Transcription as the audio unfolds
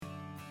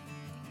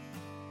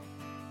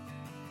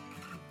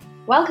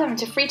Welcome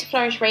to Free to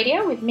Flourish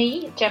Radio with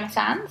me, Gemma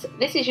Sands.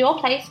 This is your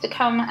place to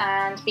come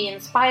and be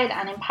inspired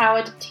and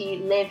empowered to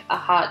live a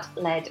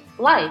heart-led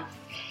life.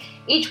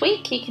 Each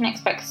week you can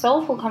expect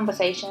soulful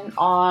conversation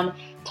on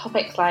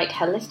topics like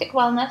holistic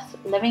wellness,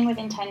 living with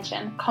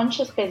intention,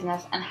 conscious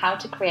business, and how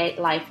to create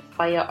life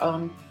by your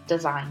own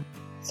design.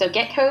 So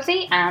get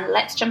cozy and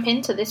let's jump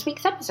into this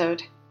week's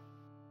episode.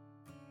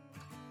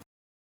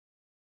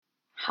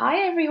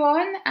 Hi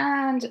everyone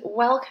and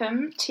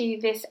welcome to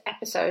this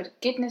episode.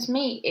 Goodness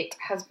me, it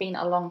has been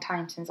a long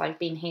time since I've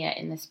been here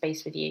in this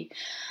space with you.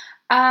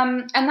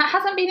 And that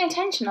hasn't been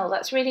intentional.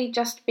 That's really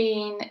just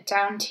been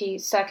down to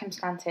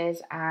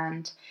circumstances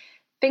and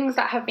things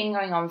that have been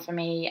going on for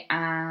me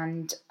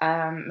and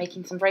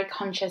making some very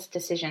conscious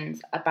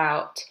decisions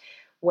about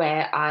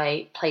where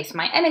I place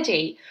my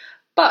energy.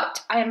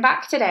 But I am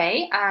back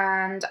today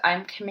and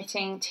I'm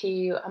committing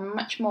to a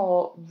much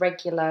more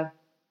regular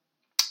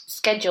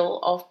schedule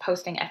of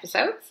posting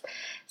episodes.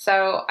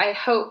 So I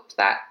hope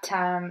that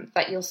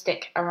that you'll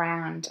stick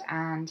around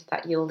and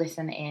that you'll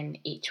listen in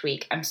each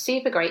week. I'm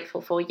super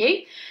grateful for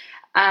you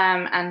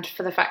and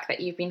for the fact that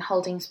you've been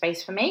holding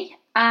space for me.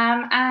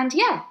 And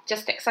yeah,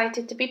 just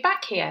excited to be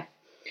back here.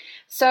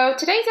 So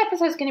today's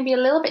episode is going to be a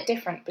little bit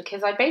different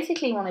because I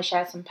basically want to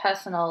share some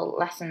personal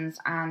lessons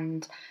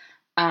and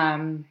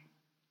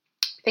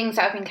things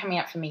that have been coming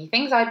up for me,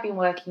 things I've been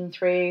working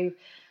through,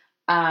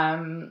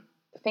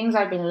 things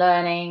I've been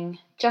learning,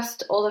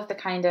 just all of the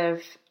kind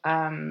of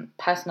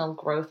personal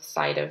growth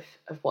side of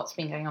what's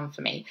been going on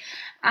for me.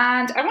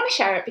 And I want to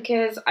share it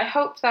because I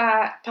hope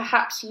that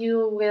perhaps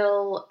you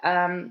will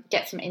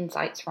get some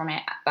insights from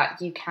it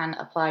that you can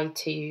apply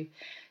to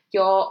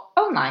your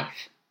own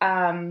life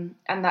and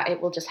that it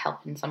will just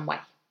help in some way.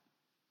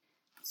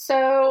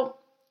 So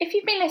if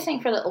you've been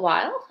listening for a little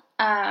while,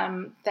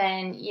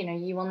 then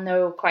you will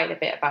know quite a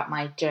bit about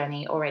my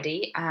journey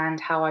already and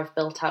how I've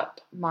built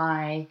up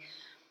my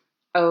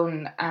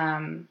own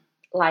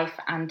life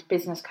and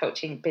business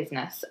coaching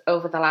business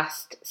over the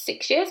last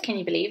 6 years. Can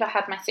you believe I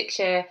had my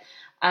 6-year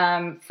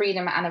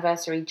freedom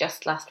anniversary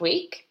just last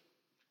week?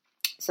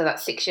 So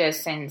that's 6 years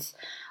since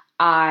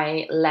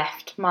I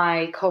left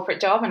my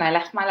corporate job and I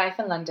left my life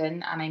in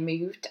London and I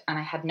moved and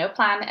I had no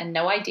plan and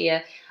no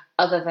idea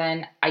other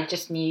than I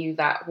just knew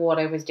that what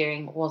I was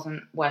doing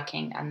wasn't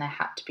working and there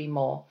had to be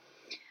more.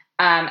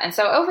 And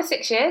so over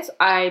 6 years,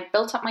 I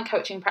built up my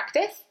coaching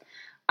practice.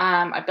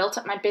 I built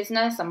up my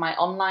business and my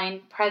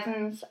online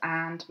presence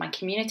and my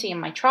community and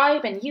my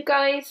tribe, and you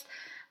guys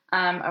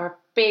are a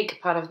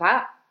big part of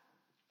that.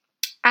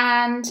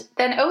 And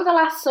then over the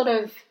last sort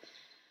of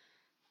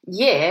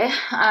year,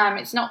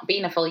 it's not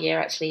been a full year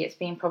actually, it's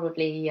been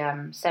probably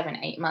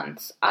 7-8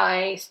 months,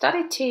 I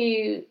started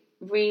to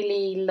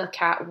really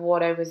look at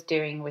what I was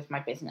doing with my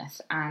business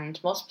and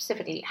more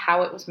specifically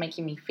how it was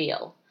making me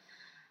feel.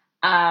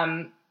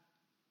 And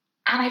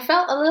I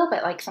felt a little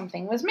bit like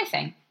something was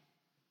missing.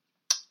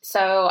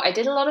 So I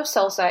did a lot of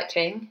soul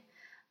searching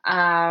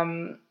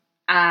and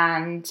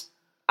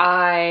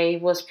I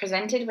was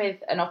presented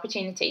with an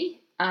opportunity,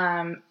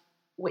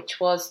 which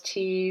was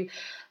to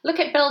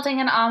look at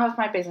building an arm of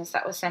my business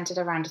that was centered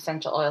around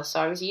essential oils. So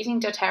I was using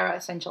doTERRA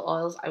essential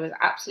oils. I was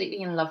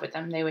absolutely in love with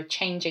them. They were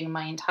changing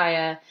my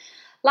entire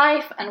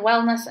life and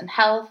wellness and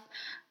health.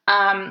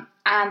 And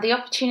the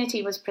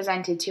opportunity was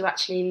presented to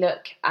actually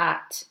look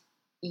at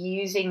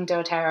using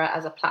doTERRA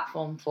as a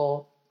platform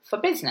for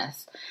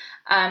business.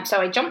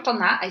 So I jumped on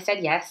that. I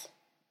said yes.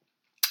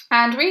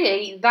 And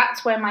really,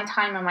 that's where my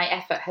time and my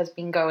effort has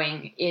been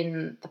going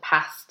in the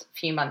past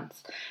few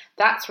months.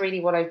 That's really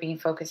what I've been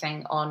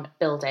focusing on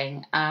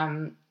building.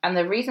 And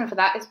the reason for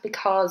that is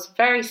because,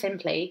 very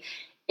simply,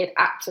 it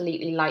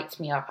absolutely lights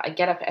me up. I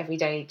get up every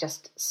day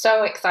just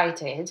so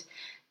excited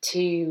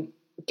to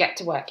get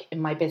to work in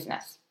my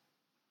business.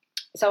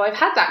 So I've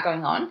had that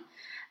going on.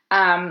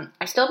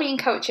 I've still been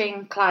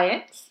coaching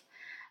clients.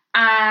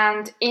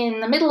 And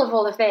in the middle of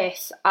all of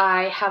this,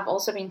 I have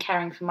also been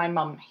caring for my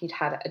mum, who'd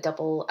had a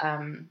double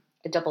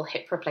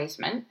hip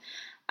replacement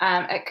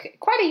at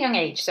quite a young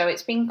age. So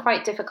it's been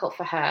quite difficult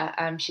for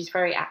her. She's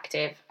very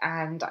active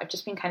and I've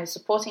just been kind of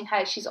supporting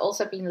her. She's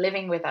also been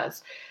living with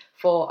us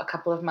for a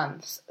couple of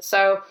months.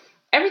 So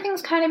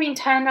everything's kind of been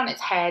turned on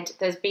its head.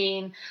 There's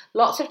been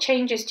lots of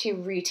changes to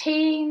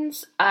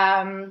routines.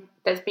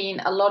 There's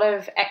been a lot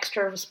of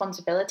extra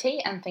responsibility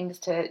and things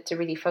to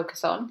really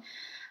focus on.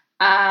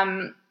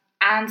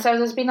 And so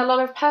there's been a lot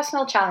of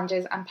personal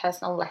challenges and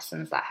personal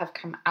lessons that have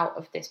come out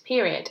of this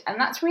period. And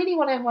that's really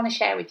what I want to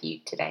share with you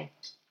today.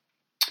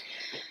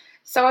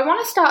 So I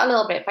want to start a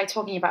little bit by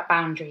talking about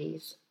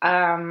boundaries.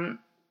 And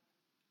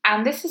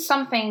this is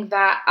something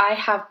that I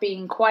have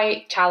been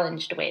quite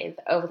challenged with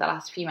over the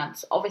last few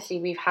months. Obviously,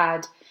 we've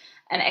had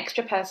an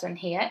extra person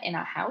here in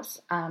our house.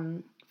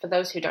 For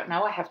those who don't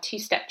know, I have 2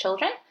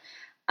 stepchildren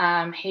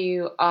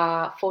who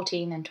are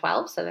 14 and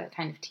 12, so they're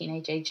kind of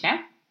teenage age now.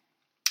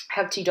 I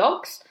have 2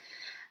 dogs.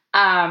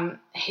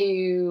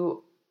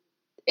 Who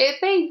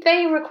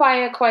they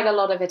require quite a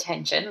lot of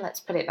attention,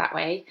 let's put it that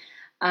way.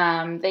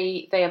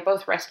 They are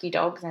both rescue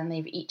dogs and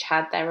they've each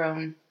had their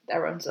own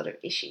their own sort of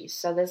issues.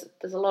 So there's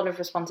a lot of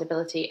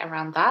responsibility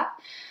around that.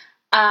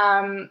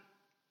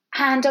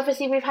 And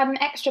obviously we've had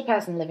an extra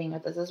person living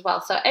with us as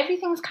well. So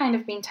everything's kind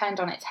of been turned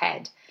on its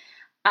head.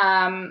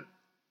 And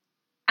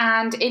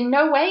in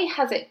no way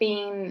has it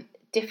been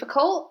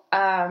difficult.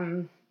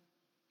 There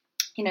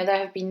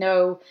have been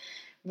no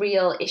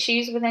real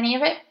issues with any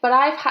of it, but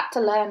I've had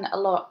to learn a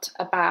lot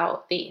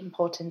about the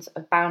importance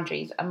of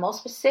boundaries, and more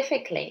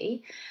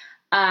specifically,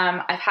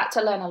 I've had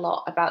to learn a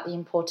lot about the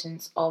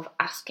importance of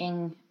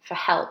asking for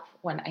help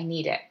when I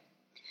need it.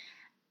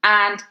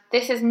 And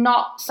this is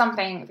not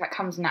something that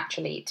comes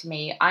naturally to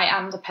me. I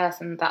am the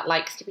person that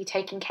likes to be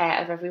taking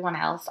care of everyone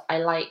else. I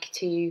like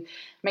to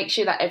make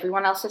sure that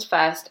everyone else is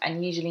first,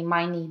 and usually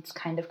my needs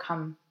kind of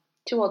come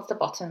towards the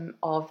bottom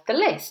of the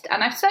list.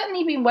 And I've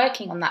certainly been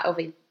working on that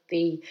over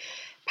the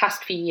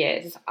past few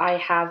years. I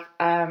have,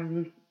 I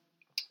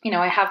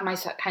have my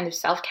kind of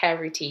self-care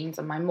routines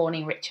and my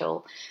morning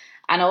ritual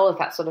and all of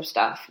that sort of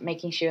stuff,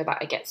 making sure that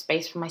I get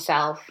space for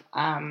myself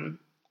and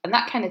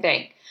that kind of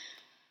thing.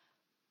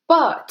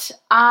 But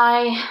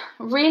I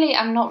really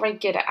am not very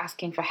good at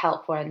asking for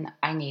help when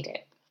I need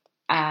it.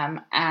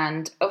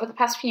 And over the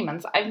past few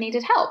months, I've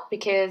needed help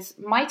because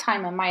my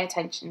time and my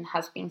attention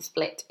has been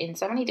split in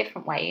so many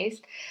different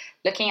ways,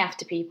 looking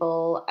after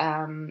people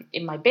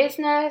in my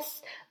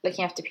business,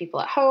 looking after people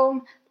at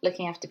home,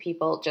 looking after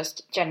people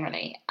just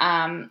generally.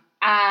 And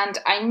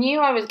I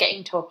knew I was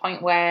getting to a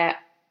point where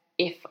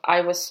if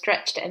I was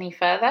stretched any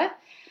further,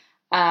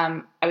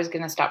 I was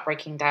going to start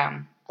breaking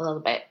down a little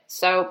bit.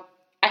 So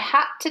I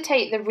had to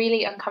take the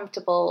really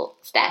uncomfortable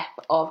step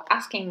of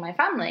asking my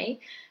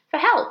family for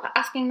help,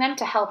 asking them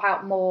to help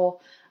out more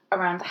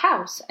around the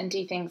house and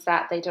do things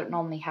that they don't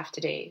normally have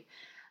to do.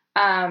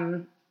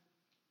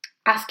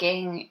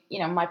 Asking,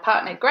 my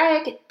partner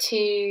Greg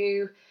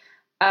to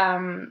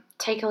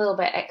take a little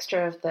bit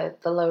extra of the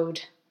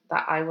load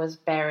that I was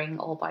bearing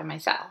all by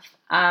myself.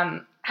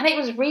 And it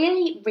was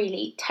really,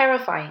 really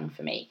terrifying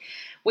for me,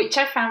 which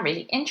I found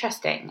really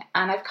interesting.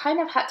 And I've kind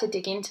of had to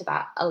dig into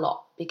that a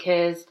lot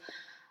because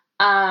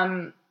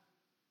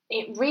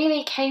it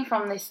really came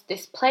from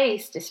this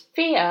place, this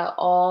fear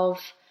of,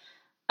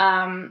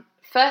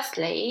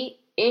 firstly,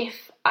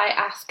 if I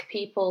ask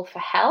people for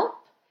help,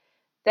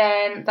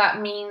 then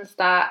that means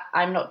that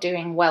I'm not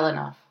doing well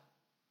enough.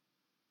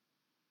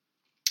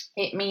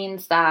 It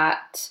means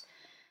that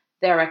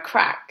there are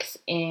cracks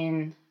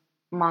in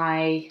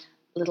my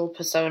little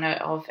persona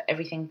of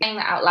everything. Saying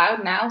that out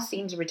loud now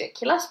seems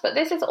ridiculous, but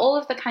this is all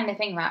of the kind of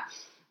thing that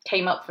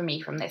came up for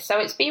me from this. So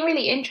it's been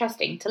really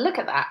interesting to look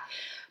at that.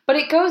 But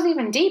it goes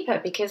even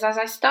deeper because as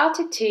I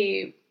started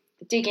to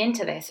dig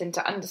into this and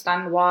to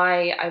understand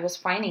why I was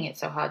finding it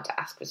so hard to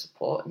ask for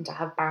support and to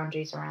have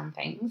boundaries around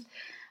things,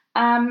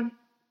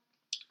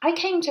 I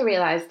came to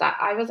realize that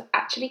I was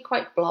actually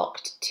quite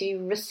blocked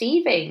to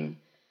receiving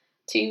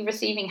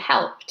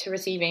help, to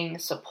receiving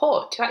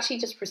support, to actually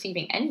just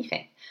receiving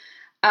anything.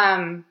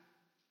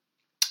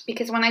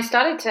 Because when I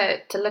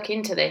started to look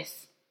into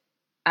this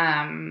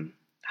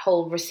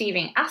whole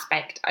receiving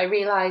aspect, I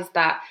realized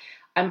that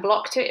I'm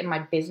blocked to it in my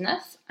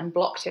business, I'm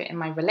blocked to it in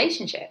my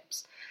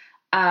relationships.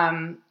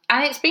 And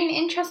it's been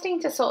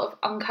interesting to sort of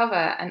uncover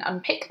and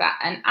unpick that.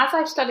 And as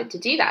I've started to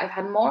do that, I've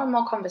had more and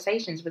more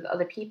conversations with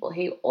other people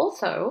who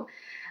also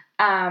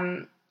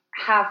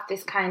have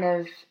this kind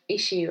of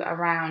issue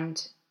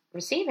around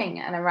receiving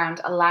and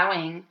around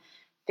allowing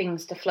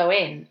things to flow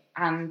in.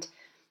 And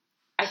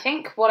I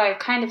think what I've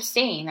kind of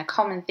seen, a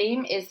common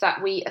theme, is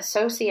that we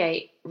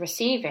associate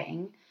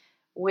receiving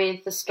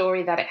with the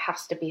story that it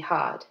has to be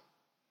hard.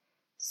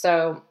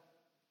 So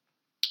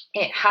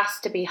it has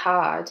to be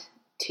hard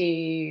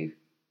to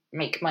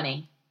make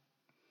money.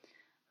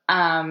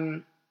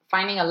 Finding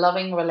a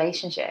loving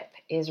relationship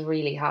is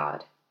really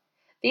hard.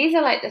 These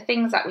are like the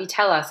things that we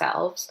tell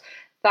ourselves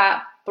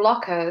that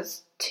block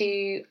us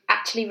to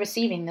actually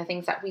receiving the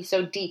things that we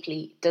so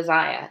deeply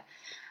desire.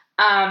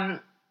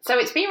 So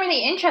it's been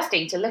really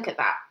interesting to look at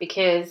that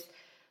because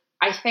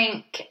I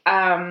think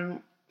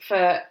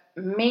for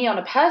me on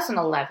a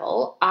personal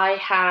level, I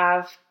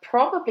have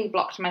probably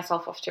blocked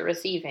myself off to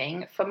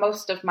receiving for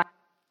most of my...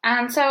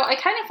 And so I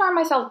kind of found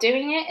myself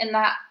doing it in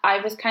that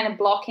I was kind of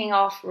blocking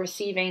off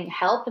receiving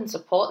help and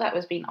support that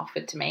was being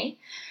offered to me.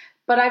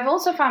 But I've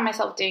also found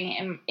myself doing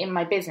it in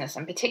my business,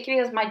 and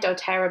particularly as my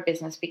doTERRA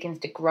business begins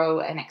to grow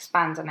and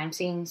expand, and I'm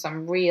seeing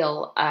some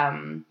real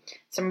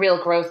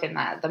growth in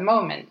that at the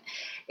moment.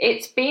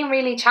 It's been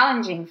really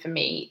challenging for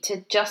me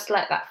to just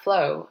let that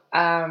flow.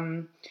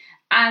 And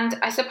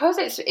I suppose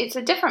it's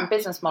a different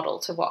business model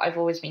to what I've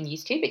always been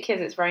used to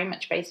because it's very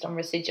much based on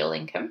residual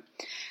income.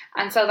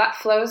 And so that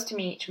flows to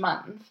me each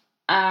month.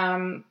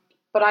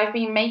 But I've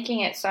been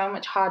making it so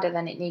much harder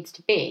than it needs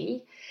to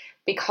be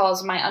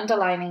because my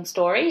underlying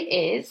story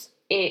is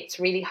it's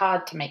really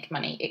hard to make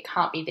money. It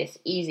can't be this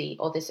easy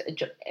or this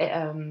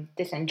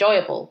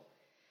enjoyable.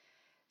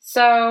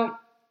 So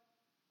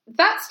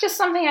that's just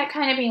something I've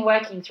kind of been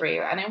working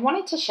through. And I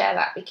wanted to share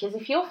that because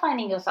if you're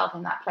finding yourself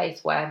in that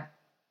place where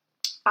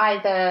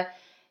either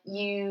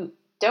you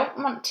don't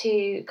want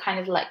to kind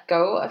of let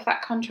go of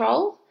that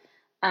control,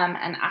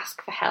 and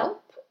ask for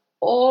help,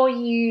 or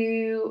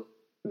you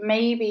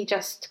maybe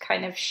just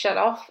kind of shut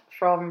off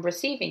from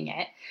receiving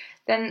it,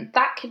 then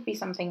that could be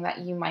something that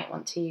you might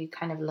want to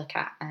kind of look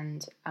at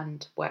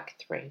and work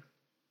through.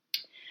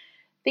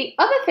 The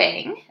other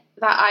thing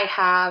that I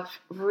have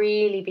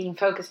really been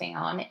focusing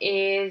on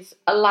is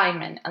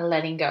alignment and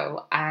letting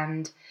go.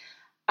 And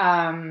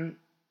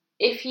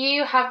if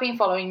you have been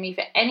following me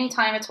for any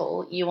time at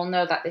all, you will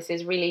know that this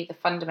is really the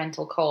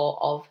fundamental core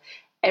of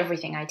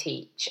everything I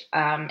teach.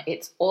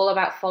 It's all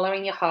about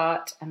following your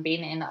heart and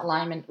being in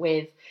alignment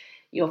with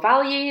your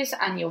values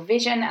and your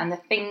vision and the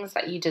things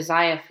that you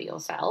desire for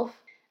yourself.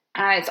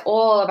 And it's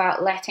all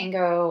about letting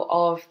go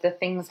of the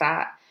things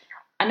that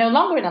are no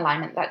longer in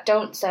alignment, that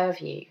don't serve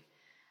you.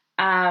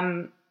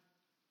 And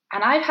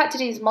I've had to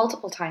do this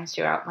multiple times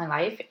throughout my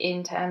life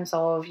in terms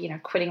of,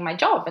 quitting my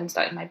job and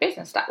starting my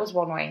business. That was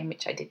one way in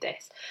which I did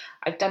this.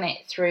 I've done it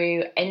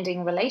through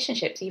ending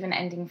relationships, even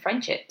ending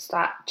friendships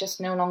that just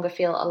no longer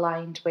feel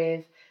aligned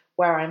with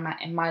where I'm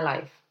at in my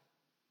life.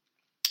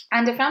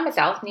 And I found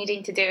myself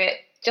needing to do it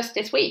just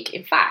this week.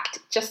 In fact,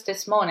 just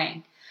this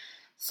morning.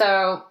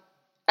 So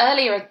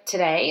earlier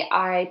today,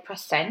 I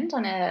pressed send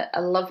on a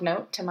love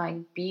note to my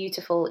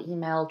beautiful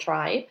email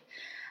tribe.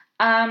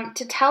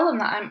 To tell them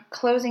that I'm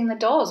closing the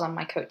doors on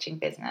my coaching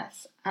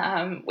business,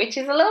 which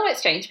is a little bit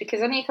strange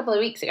because only a couple of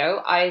weeks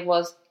ago I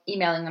was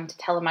emailing them to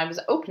tell them I was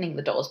opening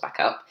the doors back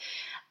up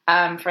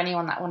for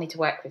anyone that wanted to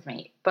work with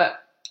me.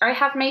 But I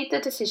have made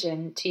the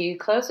decision to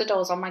close the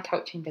doors on my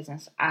coaching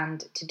business and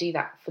to do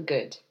that for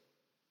good.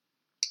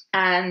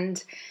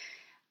 And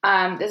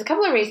there's a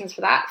couple of reasons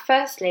for that.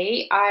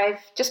 Firstly,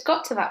 I've just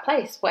got to that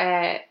place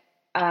where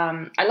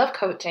I love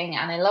coaching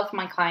and I love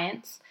my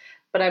clients,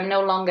 but I'm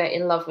no longer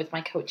in love with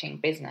my coaching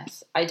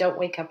business. I don't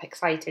wake up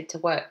excited to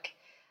work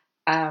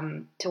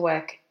in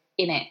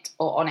it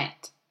or on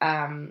it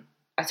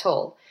at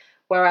all.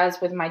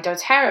 Whereas with my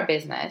doTERRA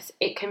business,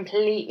 it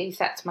completely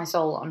sets my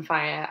soul on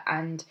fire,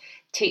 and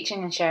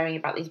teaching and sharing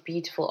about these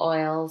beautiful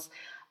oils,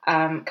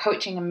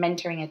 coaching and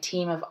mentoring a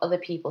team of other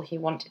people who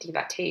want to do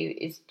that too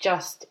it's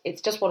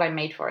just what I'm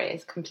made for. It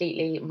is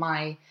completely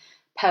my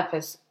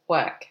purpose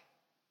work.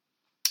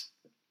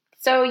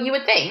 So you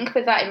would think,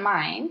 with that in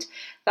mind,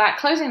 that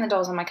closing the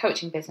doors on my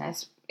coaching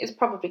business is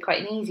probably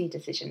quite an easy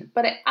decision,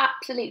 but it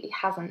absolutely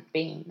hasn't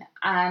been.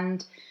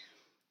 And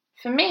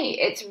for me,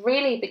 it's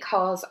really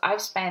because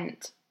I've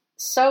spent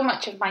so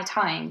much of my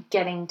time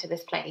getting to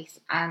this place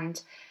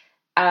and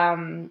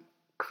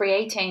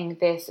creating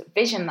this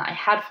vision that I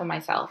had for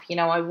myself.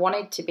 I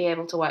wanted to be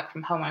able to work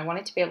from home. I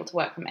wanted to be able to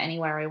work from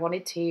anywhere. I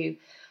wanted to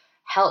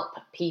help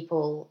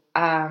people.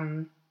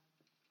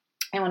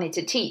 I wanted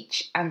to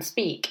teach and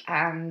speak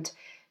and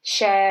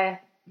share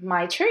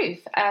my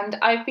truth. And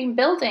I've been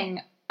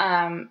building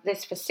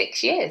this for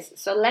 6 years.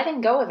 So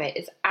letting go of it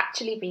has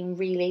actually been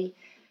really,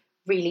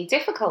 really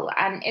difficult.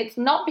 And it's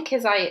not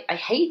because I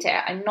hate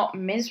it. I'm not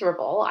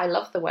miserable. I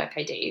love the work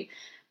I do.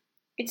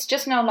 It's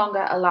just no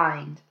longer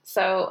aligned.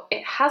 So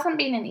it hasn't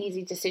been an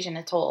easy decision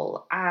at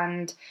all.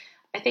 And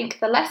I think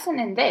the lesson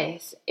in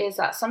this is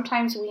that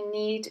sometimes we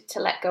need to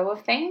let go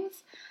of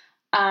things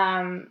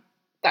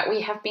that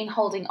we have been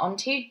holding on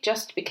to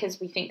just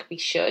because we think we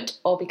should,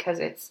 or because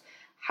it's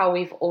how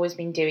we've always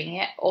been doing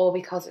it, or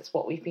because it's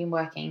what we've been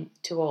working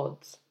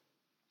towards.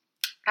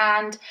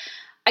 And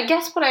I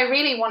guess what I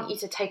really want you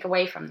to take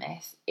away from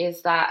this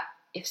is that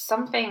if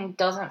something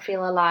doesn't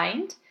feel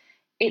aligned,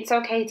 it's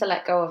okay to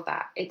let go of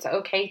that. It's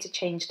okay to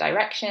change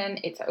direction.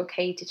 It's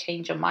okay to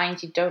change your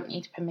mind. You don't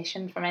need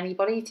permission from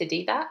anybody to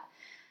do that.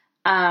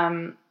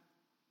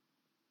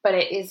 But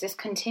it is this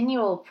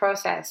continual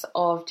process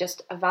of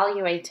just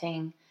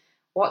evaluating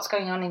what's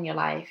going on in your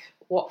life,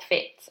 what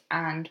fits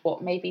and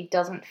what maybe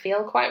doesn't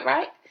feel quite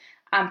right,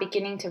 and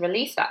beginning to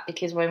release that.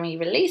 Because when we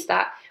release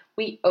that,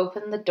 we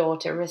open the door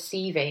to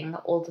receiving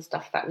all the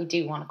stuff that we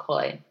do want to call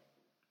in.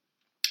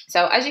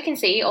 So as you can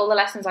see, all the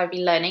lessons I've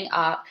been learning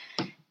are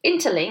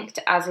interlinked,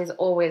 as is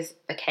always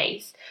the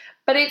case.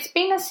 But it's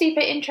been a super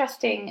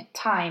interesting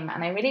time,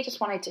 and I really just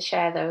wanted to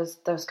share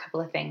those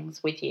couple of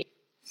things with you.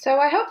 So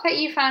I hope that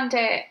you found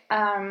it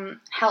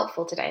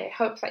helpful today. I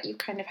hope that you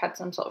kind of had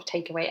some sort of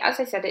takeaway. As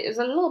I said, it was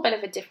a little bit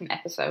of a different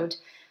episode,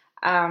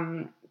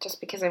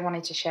 just because I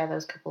wanted to share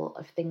those couple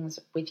of things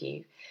with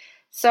you.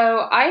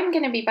 So I'm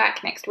going to be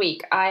back next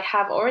week. I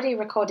have already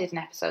recorded an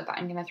episode that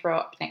I'm going to throw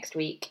up next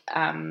week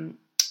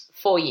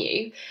for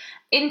you.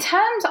 In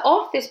terms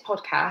of this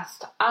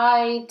podcast,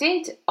 I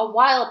did a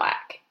while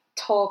back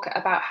talk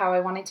about how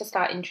I wanted to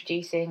start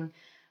introducing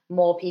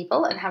more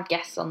people and have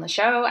guests on the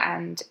show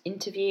and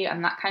interview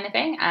and that kind of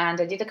thing. And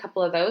I did a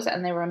couple of those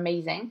and they were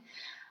amazing.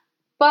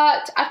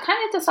 But I've kind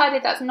of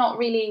decided that's not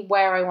really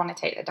where I want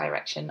to take the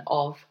direction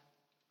of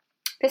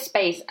this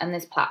space and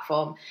this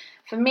platform.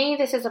 For me,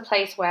 this is a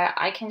place where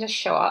I can just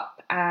show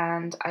up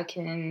and I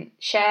can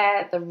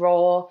share the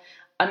raw,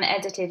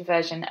 unedited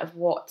version of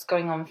what's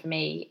going on for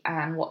me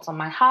and what's on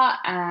my heart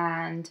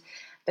and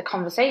the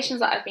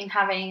conversations that I've been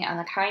having and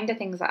the kind of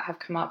things that have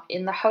come up,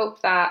 in the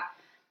hope that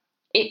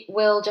it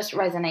will just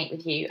resonate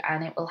with you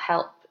and it will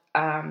help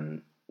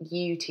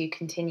you to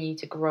continue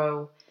to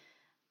grow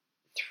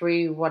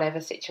through whatever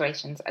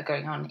situations are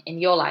going on in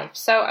your life.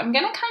 So I'm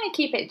going to kind of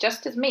keep it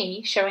just as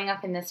me showing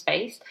up in this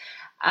space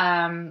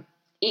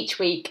each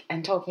week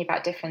and talking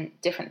about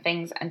different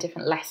things and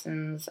different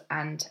lessons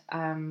and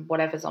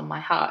whatever's on my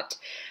heart.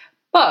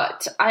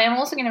 But I am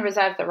also going to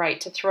reserve the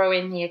right to throw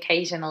in the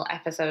occasional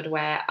episode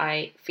where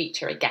I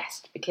feature a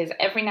guest, because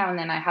every now and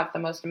then I have the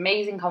most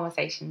amazing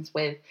conversations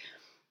with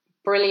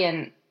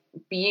brilliant,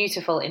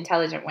 beautiful,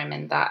 intelligent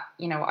women that,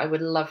 I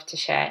would love to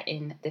share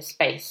in this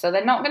space. So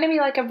they're not going to be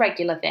like a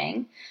regular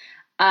thing,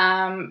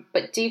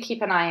 but do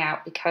keep an eye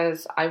out,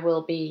 because I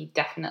will be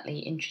definitely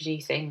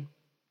introducing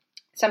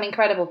some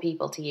incredible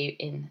people to you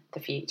in the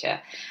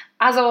future.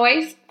 As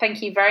always,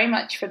 thank you very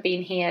much for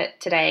being here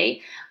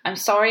today. I'm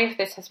sorry if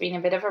this has been a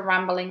bit of a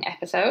rambling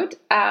episode,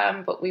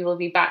 but we will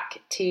be back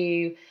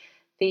to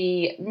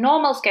the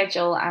normal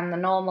schedule and the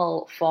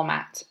normal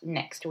format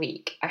next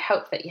week. I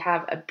hope that you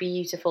have a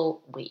beautiful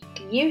week.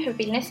 You have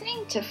been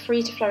listening to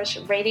Free to Flourish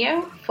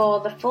Radio. For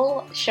the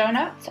full show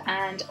notes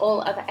and all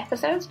other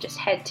episodes, just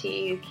head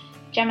to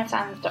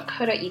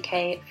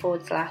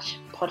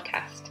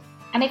gemmasands.co.uk/podcast.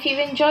 And if you've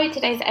enjoyed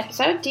today's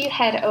episode, do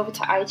head over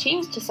to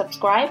iTunes to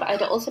subscribe.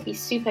 I'd also be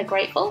super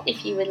grateful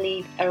if you would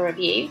leave a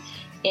review.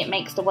 It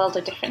makes the world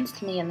of difference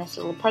to me in this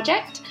little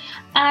project.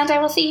 And I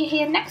will see you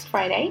here next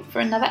Friday for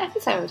another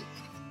episode.